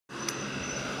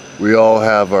We all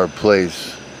have our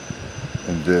place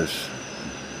in this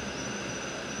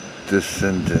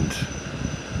descendant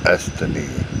destiny.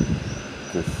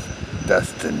 This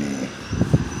destiny.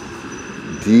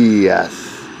 D-S-I-N-T.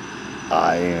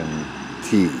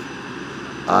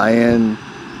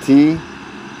 I-N-T?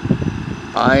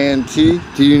 I-N-T?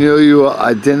 Do you know your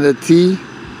identity?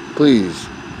 Please.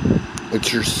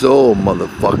 It's your soul,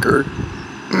 motherfucker.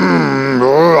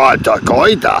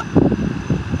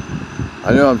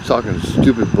 I know I'm talking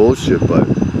stupid bullshit, but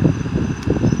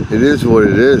it is what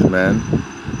it is, man.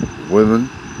 Women,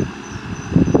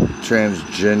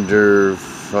 transgender,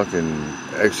 fucking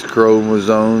X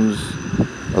chromosomes,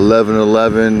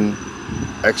 1111,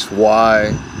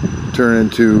 XY, turn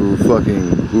into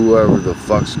fucking whoever the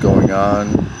fuck's going on,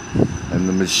 and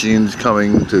the machine's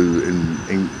coming to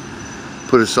and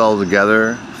put us all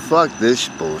together. Fuck this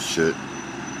bullshit.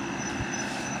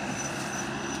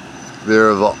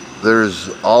 There's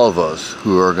all of us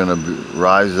who are gonna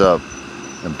rise up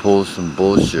and pull some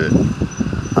bullshit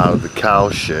out of the cow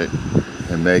shit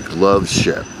and make love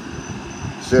shit.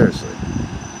 Seriously,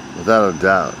 without a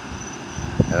doubt.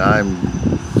 And I'm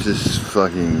just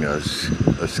fucking a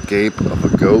escape of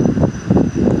a goat,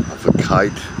 of a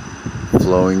kite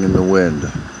flowing in the wind.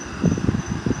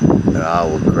 And I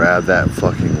will grab that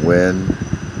fucking wind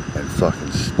and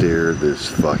fucking steer this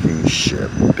fucking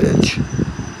ship, bitch.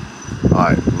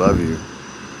 Alright, love you.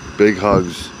 Big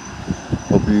hugs.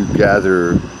 Hope you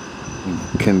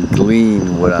can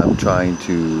glean what I'm trying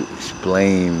to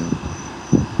explain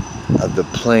of the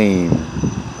plane,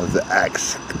 of the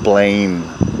explain,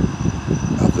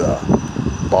 of the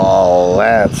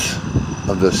ballets,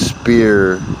 of the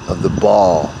spear, of the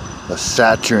ball, the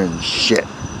Saturn shit,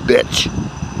 bitch.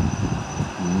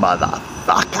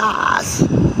 Motherfuckers.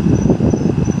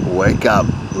 Wake up,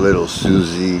 little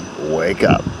Susie, wake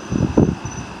up.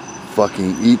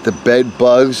 Fucking eat the bed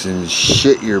bugs and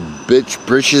shit your bitch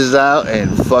britches out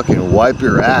and fucking wipe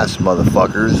your ass,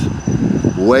 motherfuckers.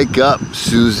 Wake up,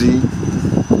 Susie.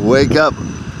 Wake up,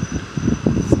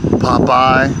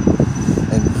 Popeye,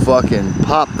 and fucking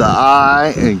pop the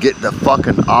eye and get the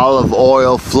fucking olive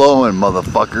oil flowing,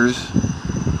 motherfuckers.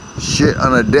 Shit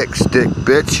on a dick stick,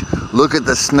 bitch. Look at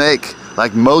the snake,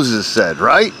 like Moses said,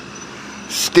 right?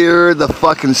 Steer the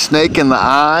fucking snake in the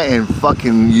eye and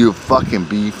you fucking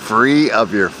be free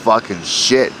of your fucking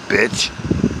shit, bitch.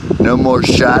 No more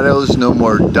shadows, no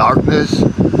more darkness.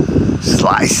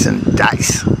 Slice and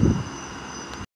dice.